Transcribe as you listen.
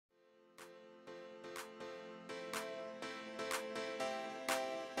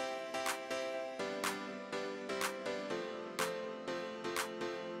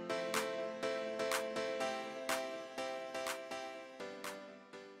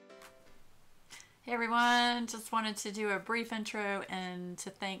Hey everyone, just wanted to do a brief intro and to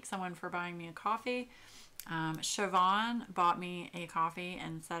thank someone for buying me a coffee. Siobhan bought me a coffee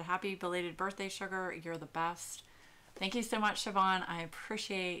and said, "Happy belated birthday, sugar. You're the best." Thank you so much, Siobhan. I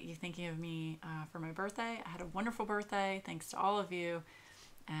appreciate you thinking of me for my birthday. I had a wonderful birthday, thanks to all of you.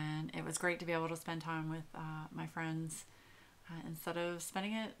 And it was great to be able to spend time with my friends instead of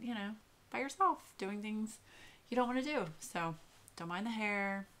spending it, by yourself, doing things you don't want to do. So don't mind the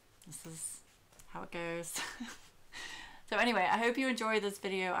hair. This is how it goes. So anyway, I hope you enjoy this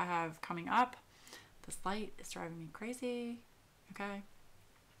video I have coming up. This light is driving me crazy. Okay.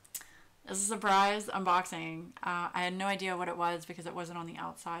 This is a surprise unboxing. I had no idea what it was because it wasn't on the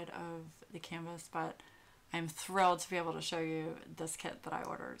outside of the canvas, but I'm thrilled to be able to show you this kit that I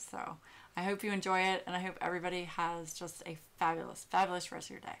ordered. So I hope you enjoy it, and I hope everybody has just a fabulous, fabulous rest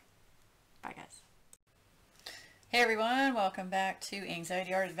of your day. Bye, guys. Hey everyone, welcome back to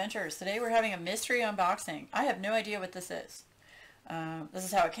Anxiety Art Adventures. Today we're having a mystery unboxing. I have no idea what this is. This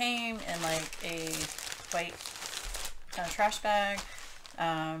is how it came in like a white kind of trash bag.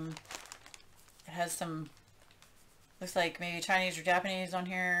 It has some, looks like maybe Chinese or Japanese on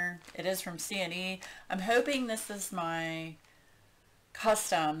here. It is from C&E. I'm hoping this is my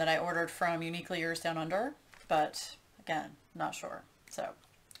custom that I ordered from Uniquely Yours Down Under, but again, not sure. So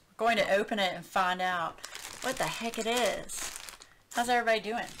we're going to open it and find out what the heck it is. How's everybody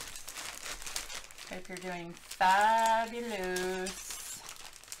doing? Hope you're doing fabulous.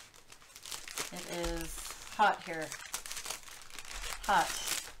 It is hot here. Hot.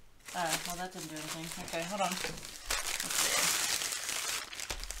 Oh, well that didn't do anything. Okay, hold on. Let's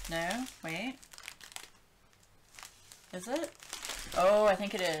see. No, wait. Is it? Oh, I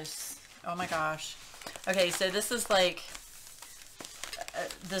think it is. Oh my gosh. Okay, so this is like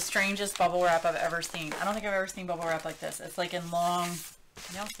the strangest bubble wrap I've ever seen. I don't think I've ever seen bubble wrap like this. It's like in long,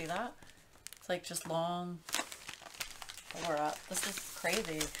 can y'all see that? It's like just long bubble wrap. This is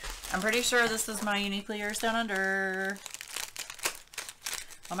crazy. I'm pretty sure this is my Uniquely Yours Down Under.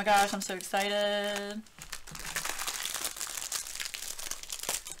 Oh my gosh, I'm so excited.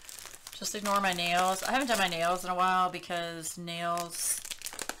 Just ignore my nails. I haven't done my nails in a while because nails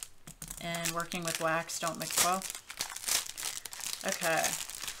and working with wax don't mix well. Okay.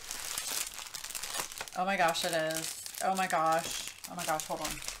 Oh my gosh, it is. Oh my gosh. Oh my gosh, hold on.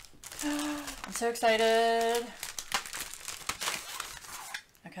 I'm so excited.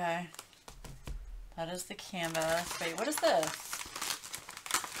 Okay. That is the canvas. Wait, what is this?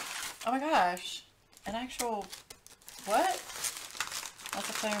 Oh my gosh. An actual, what? That's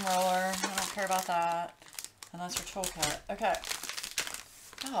a foam roller. I don't care about that. And that's your toolkit. Okay.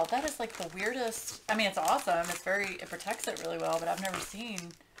 Wow, that is like the weirdest. I mean, it's awesome. It protects it really well, but I've never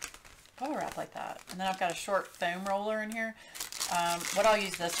seen bubble wrap like that. And then I've got a short foam roller in here. What I'll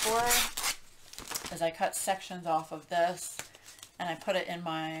use this for is I cut sections off of this and I put it in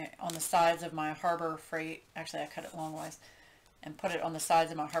on the sides of my Harbor Freight. Actually, I cut it longways and put it on the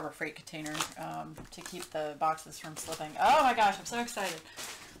sides of my Harbor Freight container to keep the boxes from slipping. Oh my gosh, I'm so excited.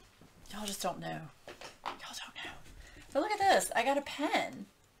 Y'all just don't know. Y'all don't know. But look at this. I got a pen.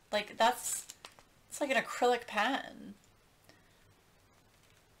 Like it's like an acrylic pen.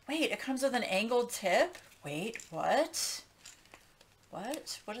 Wait, it comes with an angled tip? Wait, what?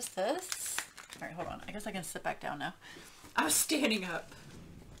 What? What is this? All right, hold on. I guess I can sit back down now. I was standing up.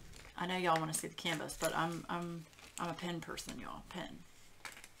 I know y'all want to see the canvas, but I'm a pen person, y'all.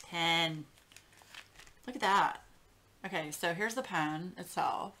 Pen. Look at that. Okay, so here's the pen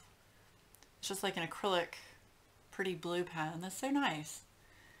itself. It's just like an acrylic pretty blue pen. That's so nice.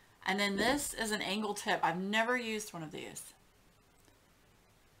 And then this is an angled tip. I've never used one of these.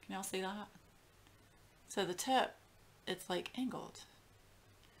 Can y'all see that? So the tip, it's like angled.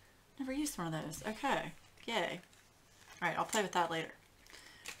 Never used one of those. Okay, yay. All right, I'll play with that later.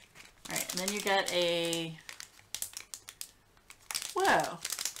 All right, and then you get a, whoa.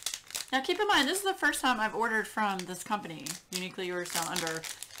 Now keep in mind, this is the first time I've ordered from this company, Uniquely Yours Down Under.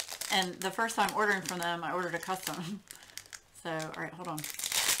 And the first time ordering from them, I ordered a custom. So, all right, hold on.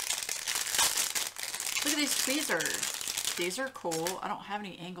 Look at these tweezers. These are cool. I don't have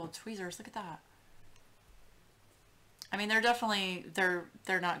any angled tweezers. Look at that. I mean, they're definitely, they're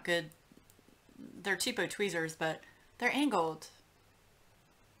not good. They're cheapo tweezers, but they're angled.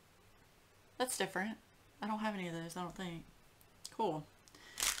 That's different. I don't have any of those, I don't think. Cool.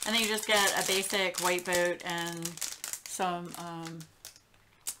 And then you just get a basic white boat and some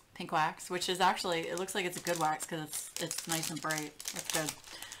pink wax, which is actually, it looks like it's a good wax because it's nice and bright. That's good.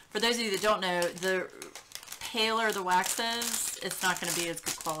 For those of you that don't know, the paler the wax is, it's not going to be as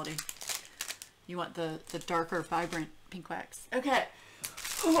good quality. You want the darker, vibrant pink wax. Okay.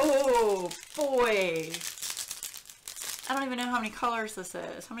 Oh boy. I don't even know how many colors this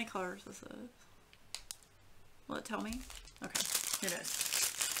is. How many colors this is? Will it tell me? Okay, here it is.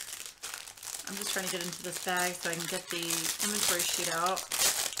 I'm just trying to get into this bag so I can get the inventory sheet out.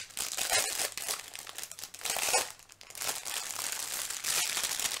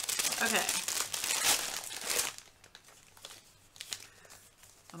 Okay.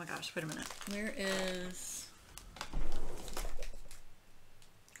 Oh my gosh, wait a minute. Where is...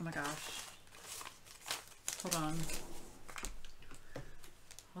 Oh my gosh. Hold on.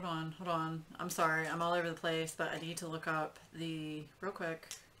 Hold on, hold on. I'm sorry, I'm all over the place, but I need to look up the... Real quick.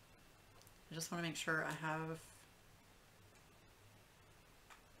 I just want to make sure I have...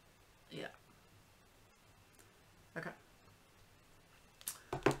 Yeah. Okay.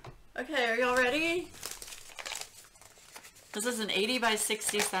 Okay, are y'all ready? This is an 80 by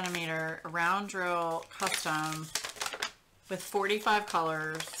 60 centimeter round drill custom with 45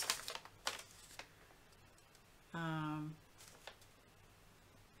 colors.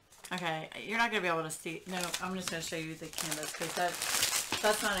 Okay, you're not going to be able to see. No, I'm just going to show you the canvas because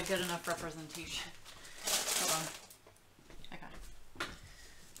that's not a good enough representation. Hold on. Okay.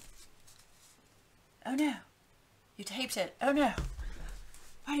 Oh no. You taped it. Oh no.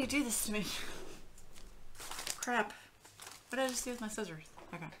 Why do you do this to me? Crap. What did I just do with my scissors?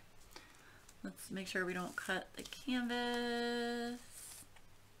 Okay. Let's make sure we don't cut the canvas.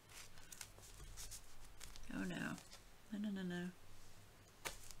 Oh no. No, no, no, no.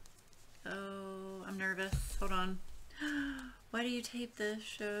 Oh, I'm nervous. Hold on. Why do you tape this,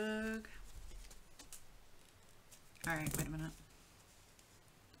 Shug? Alright, wait a minute.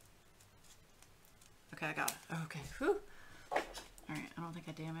 Okay, I got it. Okay. Whew. Alright, I don't think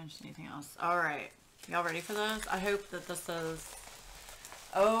I damaged anything else. Alright. Y'all ready for this? I hope that this is...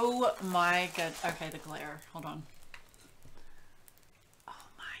 Oh my god. Okay, the glare. Hold on. Oh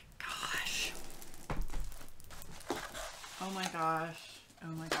my gosh. Oh my gosh. Oh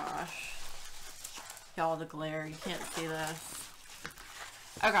my gosh. Y'all, the glare. You can't see this.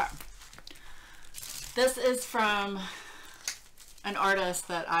 Okay. This is from an artist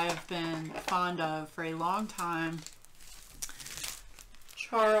that I've been fond of for a long time.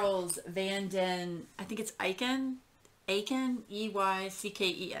 Charles Van Den, I think it's Eycken,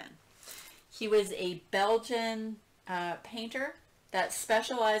 E-Y-C-K-E-N. He was a Belgian painter that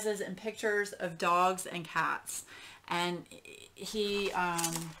specializes in pictures of dogs and cats. And he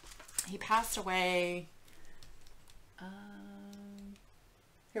passed away,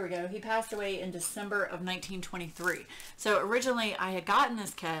 here we go, he passed away in December of 1923. So originally I had gotten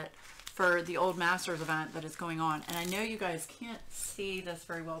this kit for the Old Masters event that is going on, and I know you guys can't see this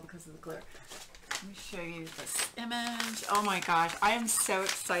very well because of the glare. Let me show you this image. Oh my gosh, I am so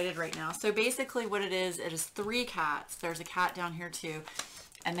excited right now. So basically what it is 3 cats. There's a cat down here too,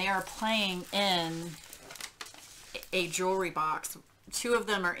 and they are playing in a jewelry box. 2 of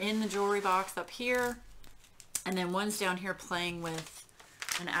them are in the jewelry box up here, and then one's down here playing with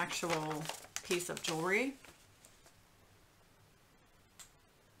an actual piece of jewelry.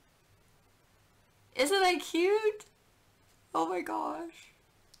 Isn't that cute? Oh my gosh.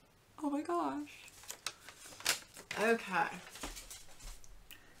 Oh my gosh. Okay.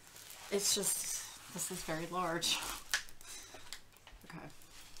 It's just, this is very large. Okay.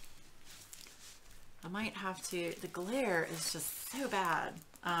 I might have to, the glare is just so bad.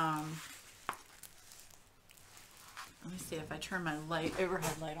 Let me see if I turn my light,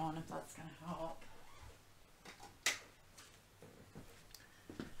 overhead light on, if that's going to help.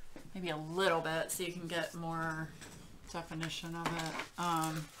 Maybe a little bit so you can get more definition of it.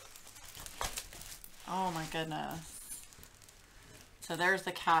 Oh my goodness. So there's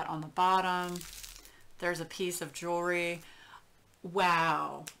the cat on the bottom. There's a piece of jewelry.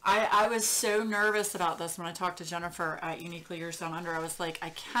 Wow. I was so nervous about this when I talked to Jennifer at Uniquely Yours Down Under. I was like,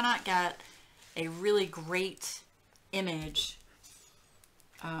 I cannot get a really great image,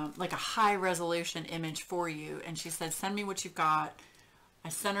 like a high resolution image for you. And she said, send me what you've got. I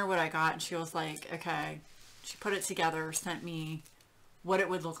sent her what I got, and she was like, okay. She put it together, sent me what it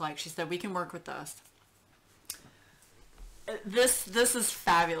would look like. She said, we can work with this. This is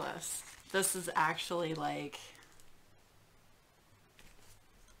fabulous. This is actually like,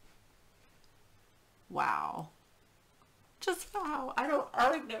 wow. Just wow. I don't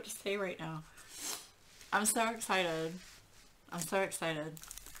even know what to say right now. I'm so excited. I'm so excited.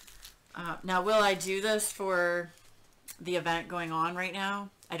 Now, will I do this for the event going on right now?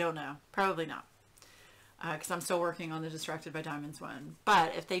 I don't know. Probably not. Because I'm still working on the Distracted by Diamonds one.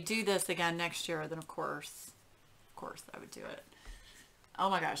 But if they do this again next year, then of course I would do it. Oh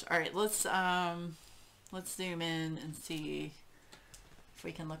my gosh. All right, let's zoom in and see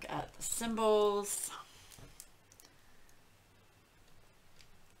We can look at the symbols.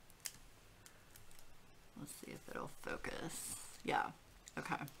 Let's see if it'll focus. Yeah,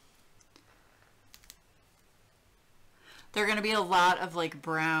 okay. There are going to be a lot of like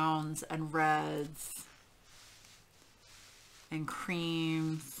browns and reds and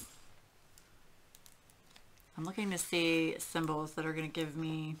creams. I'm looking to see symbols that are going to give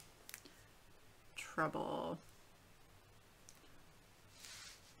me trouble.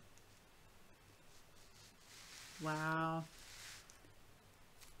 Wow.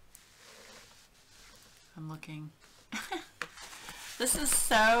 I'm looking. This is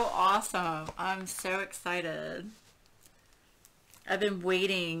so awesome. I'm so excited. I've been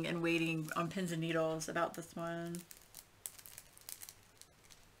waiting and waiting on pins and needles about this one.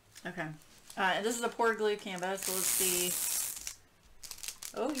 Okay. And this is a poured glue canvas, so let's see.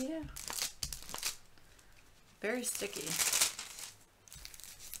 Oh yeah. Very sticky.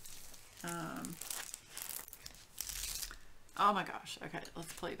 Oh my gosh. Okay,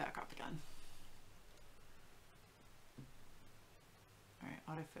 let's play back up again. All right,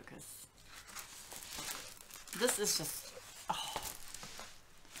 autofocus. This is just, oh.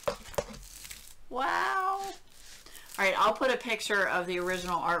 Wow. All right, I'll put a picture of the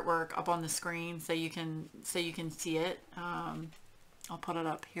original artwork up on the screen so you can see it. I'll put it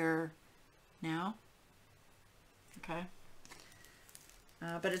up here now. Okay.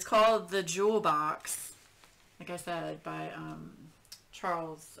 But it's called The Jewel Box, like I said, by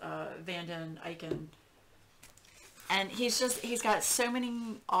Charles Van Den Eycken. And he's got so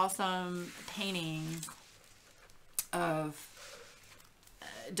many awesome paintings of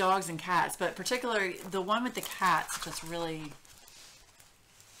dogs and cats, but particularly the one with the cats just really,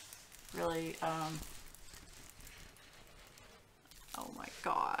 really, oh my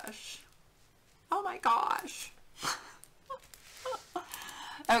gosh. Oh my gosh.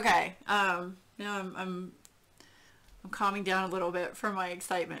 Okay. Now I'm calming down a little bit from my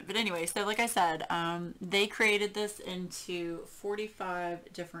excitement. But anyway, so like I said, they created this into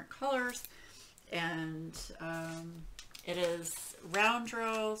 45 different colors, and it is round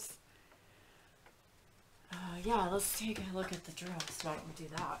drills. Yeah, let's take a look at the drills. Why don't we do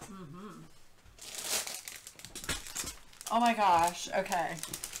that? Oh my gosh. Okay.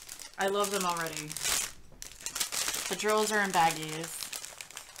 I love them already. The drills are in baggies.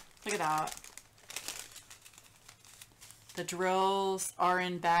 Look at that. The drills are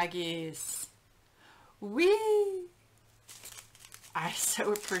in baggies. Whee! I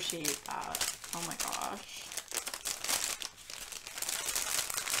so appreciate that. Oh my gosh.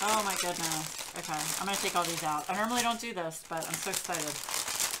 Oh my goodness. Okay, I'm going to take all these out. I normally don't do this, but I'm so excited.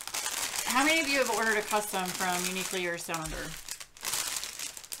 How many of you have ordered a custom from Uniquely Yours Down Under?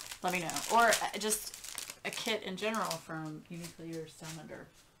 Let me know. Or just a kit in general from Uniquely Yours Down Under.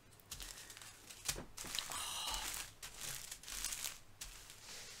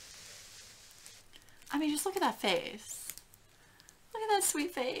 I mean, just look at that face. Look at that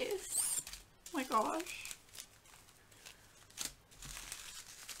sweet face. Oh my gosh.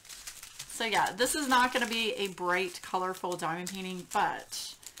 So yeah, this is not going to be a bright, colorful diamond painting,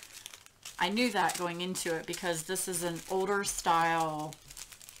 but I knew that going into it because this is an older style,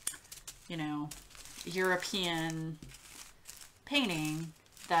 you know, European painting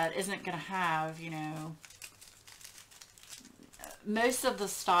that isn't going to have, you know, most of the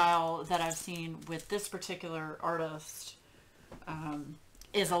style that I've seen with this particular artist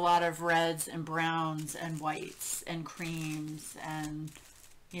is a lot of reds and browns and whites and creams and,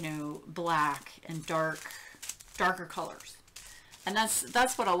 you know, black and darker colors. And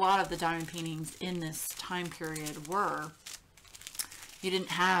that's what a lot of the diamond paintings in this time period were. You didn't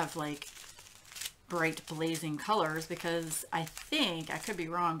have like bright blazing colors because I think, I could be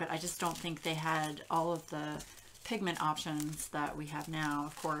wrong, but I just don't think they had all of the pigment options that we have now,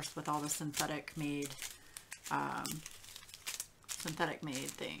 of course, with all the synthetic made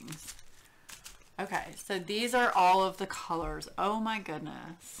things. Okay, so these are all of the colors. Oh my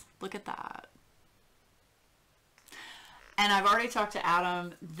goodness, look at that. And I've already talked to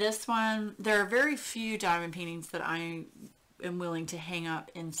Adam. This one, there are very few diamond paintings that I am willing to hang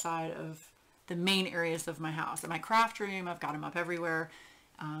up inside of the main areas of my house. In my craft room, I've got them up everywhere.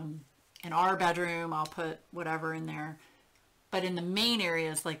 In our bedroom, I'll put whatever in there. But in the main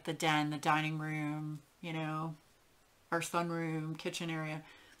areas like the den, the dining room, you know, our sunroom, kitchen area,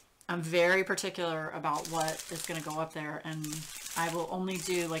 I'm very particular about what is going to go up there. And I will only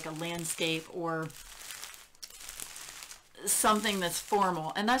do like a landscape or something that's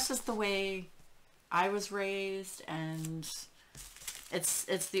formal. And that's just the way I was raised, and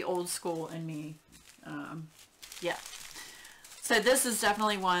it's the old school in me. Yeah. So this is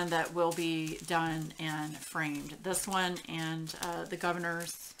definitely one that will be done and framed. This one and the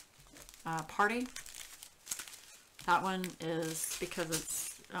governor's party. That one is because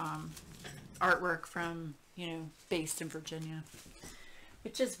it's artwork from, based in Virginia,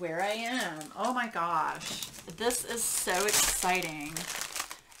 which is where I am. Oh my gosh. This is so exciting.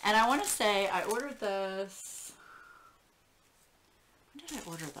 And I want to say I ordered this. When did I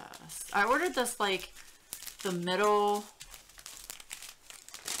order this? I ordered this like the middle.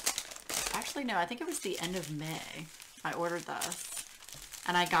 Actually, no, I think it was the end of May. I ordered this.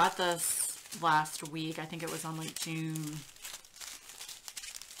 And I got this last week. I think it was on like June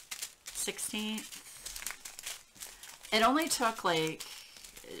 16th. It only took like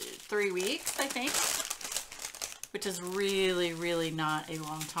 3 weeks, I think, which is really, really not a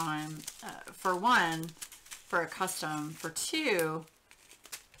long time. For one, for a custom. For two,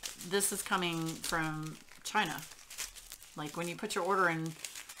 this is coming from China. Like when you put your order in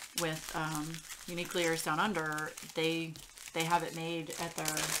with Uniquely Yours Down Under, they have it made at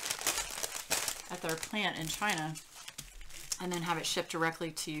their plant in China, and then have it shipped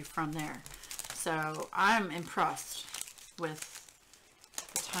directly to you from there. So I'm impressed with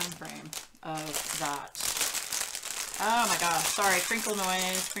the time frame of that. Oh my gosh, sorry, crinkle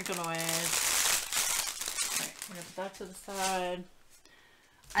noise, crinkle noise. Alright, we're gonna put that to the side.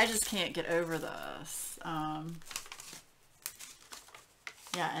 I just can't get over this.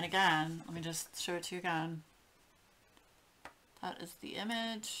 Yeah, and again, let me just show it to you again. That is the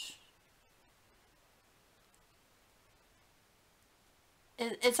image.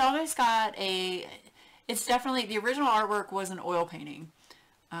 It's almost got a, it's definitely, the original artwork was an oil painting,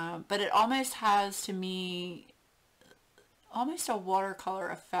 but it almost has, to me, almost a watercolor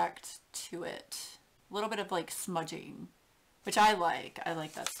effect to it. A little bit of like smudging, which I like. I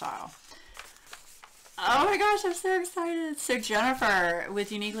like that style. Oh my gosh, I'm so excited. So Jennifer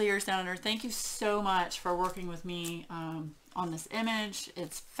with Uniquely Yours Down Under, thank you so much for working with me on this image.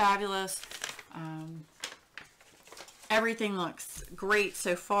 It's fabulous. Everything looks great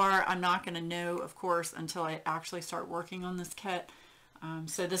so far. I'm not going to know, of course, until I actually start working on this kit.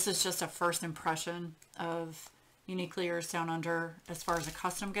 So this is just a first impression of Uniquely Yours Down Under as far as a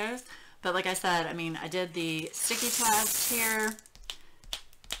custom goes. But like I said, I mean, I did the sticky test here.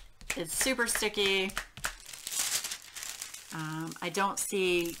 It's super sticky. I don't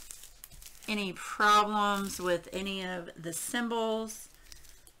see any problems with any of the symbols.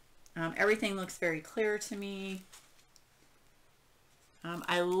 Everything looks very clear to me.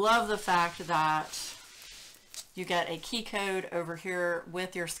 I love the fact that you get a key code over here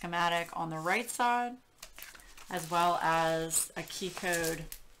with your schematic on the right side, as well as a key code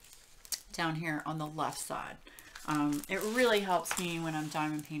down here on the left side. It really helps me when I'm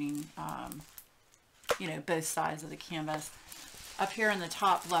diamond painting, both sides of the canvas. Up here in the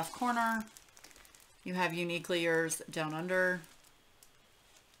top left corner, you have Uniquely Yours Down Under.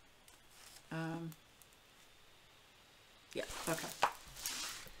 Yeah, okay.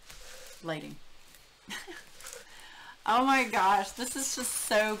 Lighting. Oh my gosh, this is just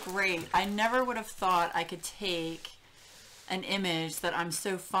so great. I never would have thought I could take an image that I'm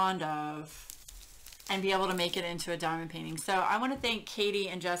so fond of and be able to make it into a diamond painting. So I want to thank Katie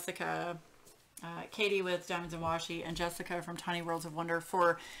and Jessica, Katie with Diamonds and Washi and Jessica from Tiny Worlds of Wonder,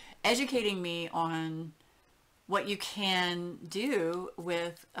 for educating me on what you can do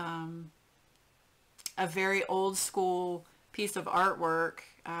with a very old school piece of artwork.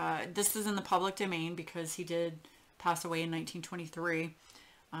 This is in the public domain because he did pass away in 1923.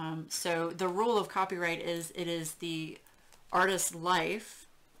 So the rule of copyright is it is the artist's life,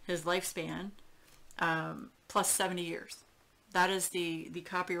 his lifespan, plus 70 years. That is the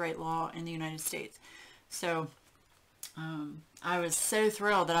copyright law in the United States. So I was so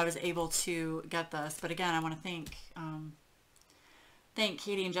thrilled that I was able to get this. But again, I want to thank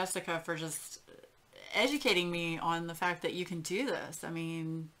Katie and Jessica for just educating me on the fact that you can do this. I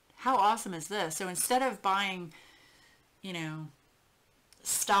mean, how awesome is this? So instead of buying,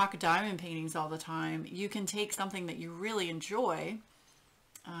 stock diamond paintings all the time, you can take something that you really enjoy,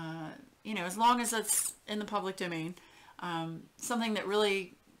 as long as it's in the public domain, something that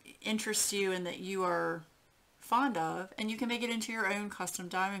really interests you and that you are fond of, and you can make it into your own custom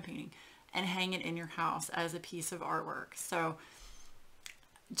diamond painting and hang it in your house as a piece of artwork. So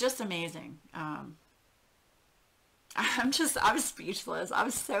just amazing. I was speechless. I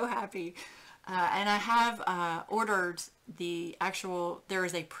was so happy. And I have ordered the actual, there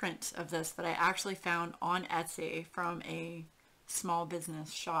is a print of this that I actually found on Etsy from a small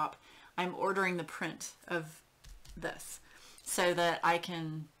business shop. I'm ordering the print of this so that I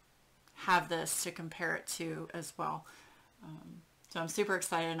can have this to compare it to as well. So I'm super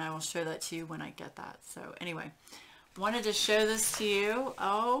excited, and I will show that to you when I get that. So anyway, wanted to show this to you.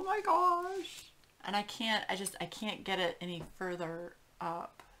 Oh my gosh. And I can't get it any further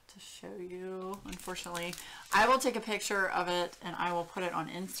up to show you, unfortunately. I will take a picture of it and I will put it on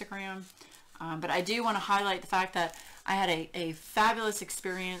Instagram. But I do want to highlight the fact that I had a fabulous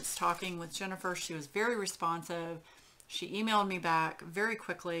experience talking with Jennifer. She was very responsive. She emailed me back very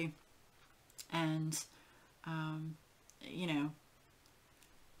quickly. And, you know,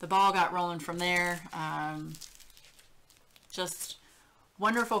 the ball got rolling from there. Just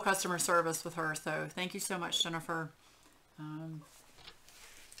wonderful customer service with her. So thank you so much, Jennifer.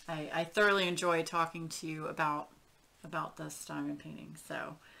 I thoroughly enjoyed talking to you about this diamond painting.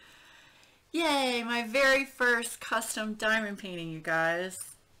 So yay, my very first custom diamond painting, you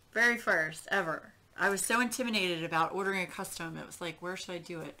guys. Very first ever. I was so intimidated about ordering a custom. It was like, where should I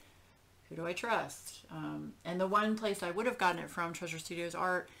do it? Who do I trust? And the one place I would have gotten it from, Treasure Studios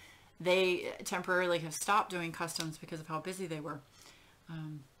Art, they temporarily have stopped doing customs because of how busy they were.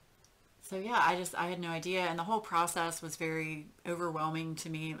 So yeah, I had no idea. And the whole process was very overwhelming to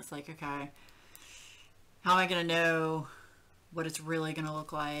me. It was like, okay, how am I going to know what it's really going to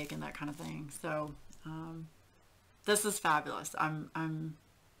look like and that kind of thing. So this is fabulous. I'm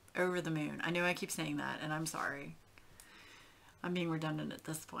over the moon. I know I keep saying that, and I'm sorry. I'm being redundant at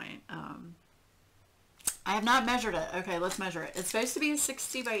this point. I have not measured it. Okay, let's measure it. It's supposed to be a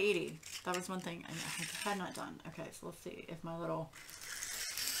 60 by 80. That was one thing I had not done. Okay, so let's see if my little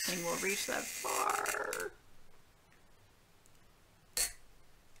thing will reach that far.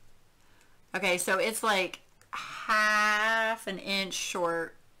 Okay, so it's like half an inch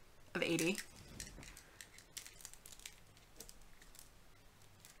short of 80.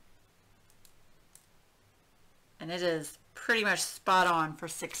 And it is pretty much spot on for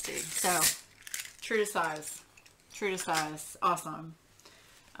 60. So true to size. True to size. Awesome.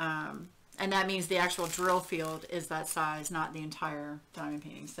 And that means the actual drill field is that size, not the entire diamond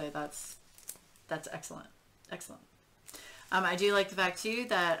painting. So that's excellent. Excellent. I do like the fact too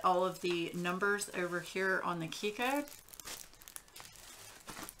that all of the numbers over here on the key code,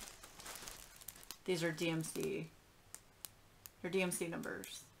 these are DMC. They're DMC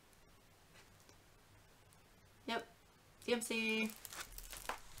numbers. Yep. DMC.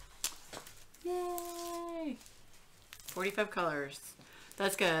 Yay! 45 colors.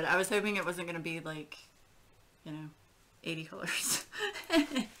 That's good. I was hoping it wasn't going to be like, you know, 80 colors.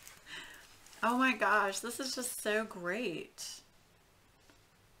 Oh my gosh, this is just so great.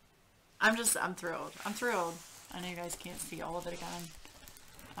 I'm thrilled. I'm thrilled. I know you guys can't see all of it again.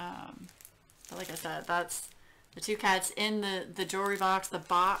 But like I said, that's the two cats in the jewelry box. The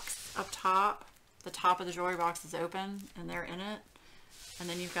box up top, the top of the jewelry box is open and they're in it. And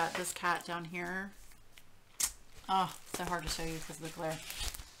then you've got this cat down here. Oh, so hard to show you because of the glare.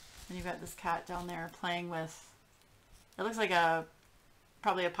 And you've got this cat down there playing with, it looks like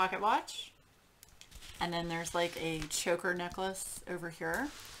probably a pocket watch. And then there's like a choker necklace over here.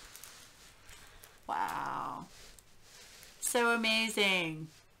 Wow. So amazing.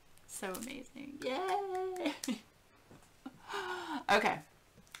 So amazing. Yay. Okay.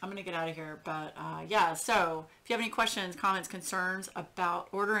 I'm going to get out of here. But yeah, so if you have any questions, comments, concerns about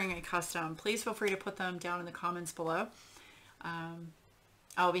ordering a custom, please feel free to put them down in the comments below.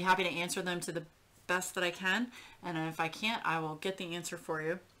 I'll be happy to answer them to the best that I can. And if I can't, I will get the answer for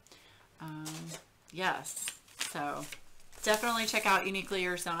you. Yes. So definitely check out Uniquely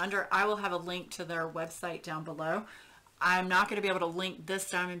Yours Down Under. I will have a link to their website down below. I'm not going to be able to link this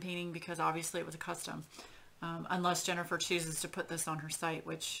diamond painting because obviously it was a custom. Unless Jennifer chooses to put this on her site,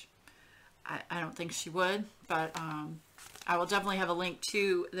 which I don't think she would, but I will definitely have a link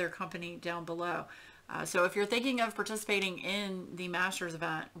to their company down below. So if you're thinking of participating in the Masters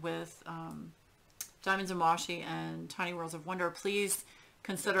event with Diamonds and Washi and Tiny Worlds of Wonder, please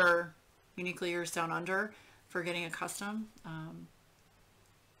consider Uniquely Yours Down Under for getting a custom.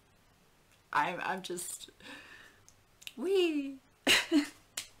 I'm just wee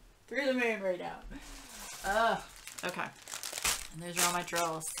through the moon right now. Okay. And those are all my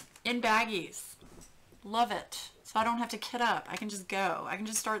drills in baggies. Love it. So I don't have to kit up. I can just go. I can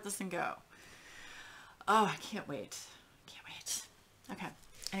just start this and go. Oh, I can't wait. Can't wait. Okay.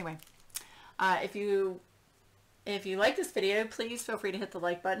 Anyway, if you like this video, please feel free to hit the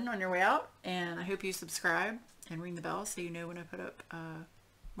like button on your way out, and I hope you subscribe and ring the bell so you know when I put up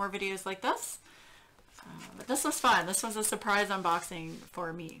more videos like this. But this was fun. This was a surprise unboxing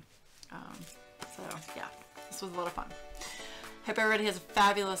for me. So yeah, this was a lot of fun. Hope everybody has a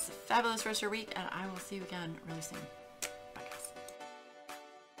fabulous, fabulous rest of your week, and I will see you again really soon.